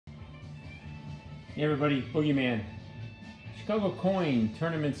Hey everybody, Boogeyman. Chicago Coin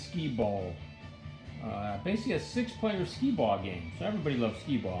Tournament Skee Ball. Basically a 6-player skee ball game. So everybody loves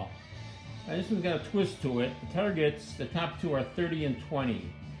skee ball. This one's got a twist to it. The targets, the top two are 30 and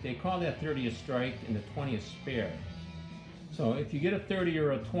 20. They call that 30 a strike and the 20 a spare. So if you get a 30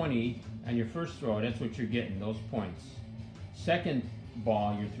 or a 20 on your first throw, that's what you're getting, those points. Second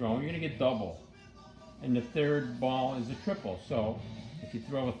ball you're throwing, you're gonna get double. And the third ball is a triple. So if you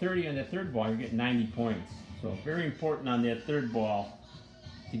throw a 30 on that third ball, you're getting 90 points. So very important on that third ball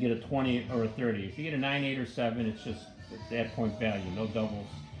to get a 20 or a 30. If you get a 9, 8, or 7, it's just that point value. No doubles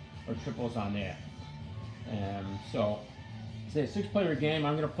or triples on that. So it's a 6-player game.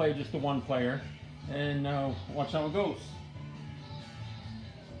 I'm going to play just the 1 player and watch how it goes.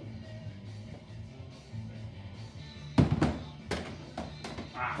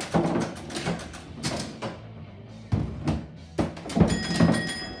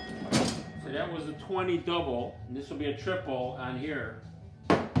 That was a 20 double, and this will be a triple on here.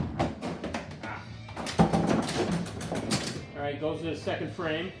 All right, goes to the second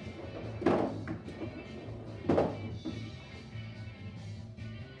frame.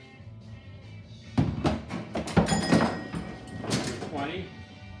 20.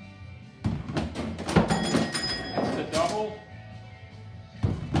 That's the double.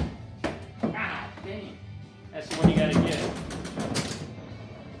 Ah, dang. That's the one you gotta get.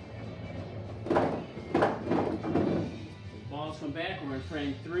 Balls come back, we're in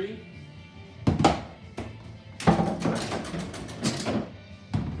frame 3.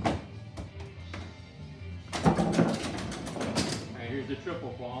 Alright, here's the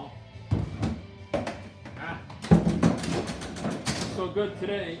triple ball. So good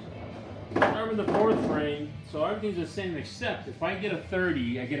today. I'm in the 4th frame, so everything's the same except if I get a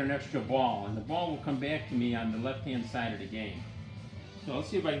 30, I get an extra ball, and the ball will come back to me on the left-hand side of the game. So let's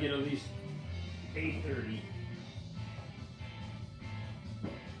see if I can get at least a 30.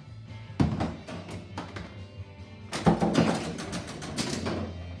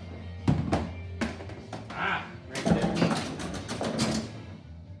 Right there.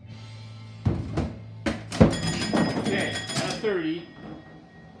 Okay, got a 30.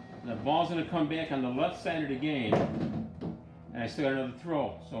 The ball's going to come back on the left side of the game, and I still got another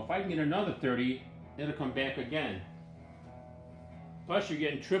throw. So if I can get another 30, it'll come back again. Plus, you're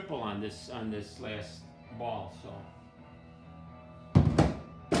getting triple on this last ball. So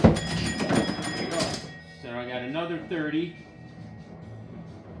there you go. So I got another 30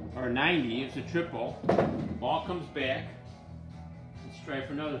 or 90. It's a triple. Ball comes back. Let's try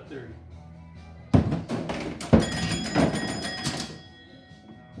for another 30.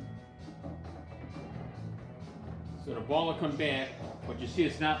 So the ball will come back, but you see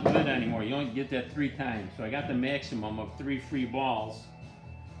it's not lit anymore. You only get that 3 times. So I got the maximum of 3 free balls.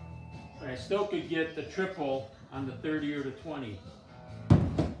 But I still could get the triple on the 30 or the 20.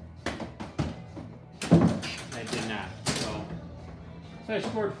 I did not. So I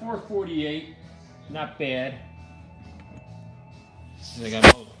scored 448. Not bad. And I got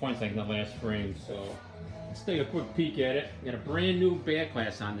all those points like in the last frame. So let's take a quick peek at it. Got a brand new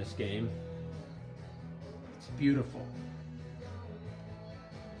backglass on this game. Beautiful.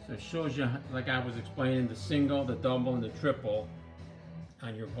 So it shows you, like I was explaining, the single, the double, and the triple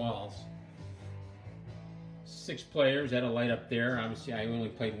on your balls. 6 players, had a light up there. Obviously I only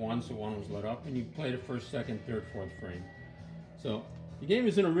played 1, so 1 was lit up, and you play the 1st, 2nd, 3rd, 4th frame. So the game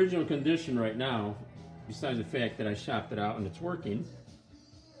is in original condition right now, besides the fact that I shopped it out and it's working.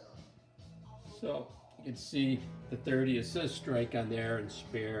 So you can see the 30, it says strike on there and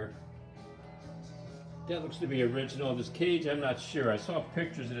spare. That looks to be original. This cage, I'm not sure. I saw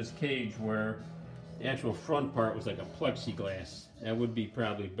pictures of this cage where the actual front part was like a plexiglass. That would be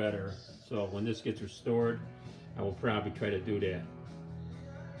probably better. So when this gets restored, I will probably try to do that.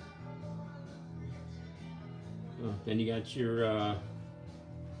 Then you got your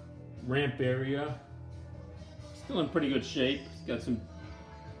ramp area. Still in pretty good shape. It's got some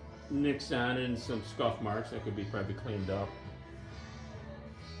nicks on it and some scuff marks that could be probably cleaned up.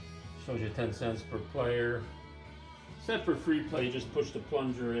 Shows you 10 cents per player. Set for free play, you just push the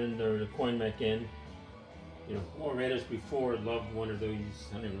plunger in or the coin mech in. You know, more read this before, loved one of these,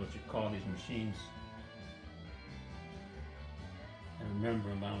 I don't even know what you call these machines. I remember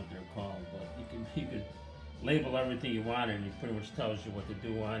them, I don't know what they're called, but you can label everything you want and it pretty much tells you what to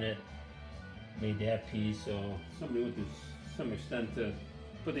do on it. Made that piece, so somebody went to some extent to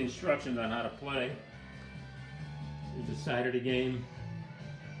put the instructions on how to play. Here's the side of the game.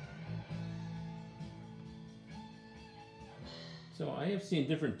 So I have seen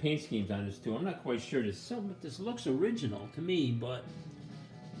different paint schemes on this too. I'm not quite sure. This looks original to me, but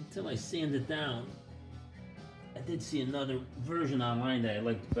until I sand it down, I did see another version online that I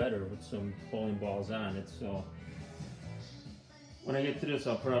liked better with some bowling balls on it, so when I get to this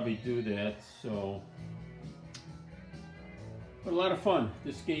I'll probably do that. So, but a lot of fun.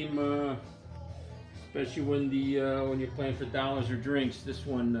 This game, especially when you're playing for dollars or drinks, this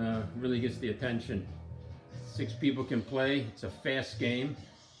one really gets the attention. 6 people can play. It's a fast game.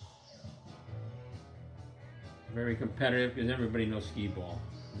 Very competitive because everybody knows skee ball.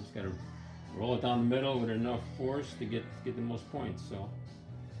 You just gotta roll it down the middle with enough force to get the most points. So,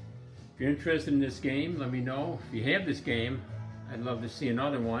 if you're interested in this game, let me know. If you have this game, I'd love to see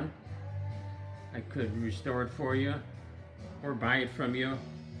another one. I could restore it for you, or buy it from you.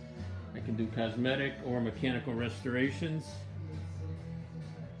 I can do cosmetic or mechanical restorations.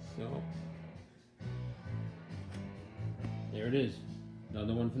 So, there it is.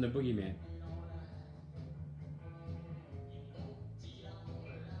 Another one from the Boogeyman.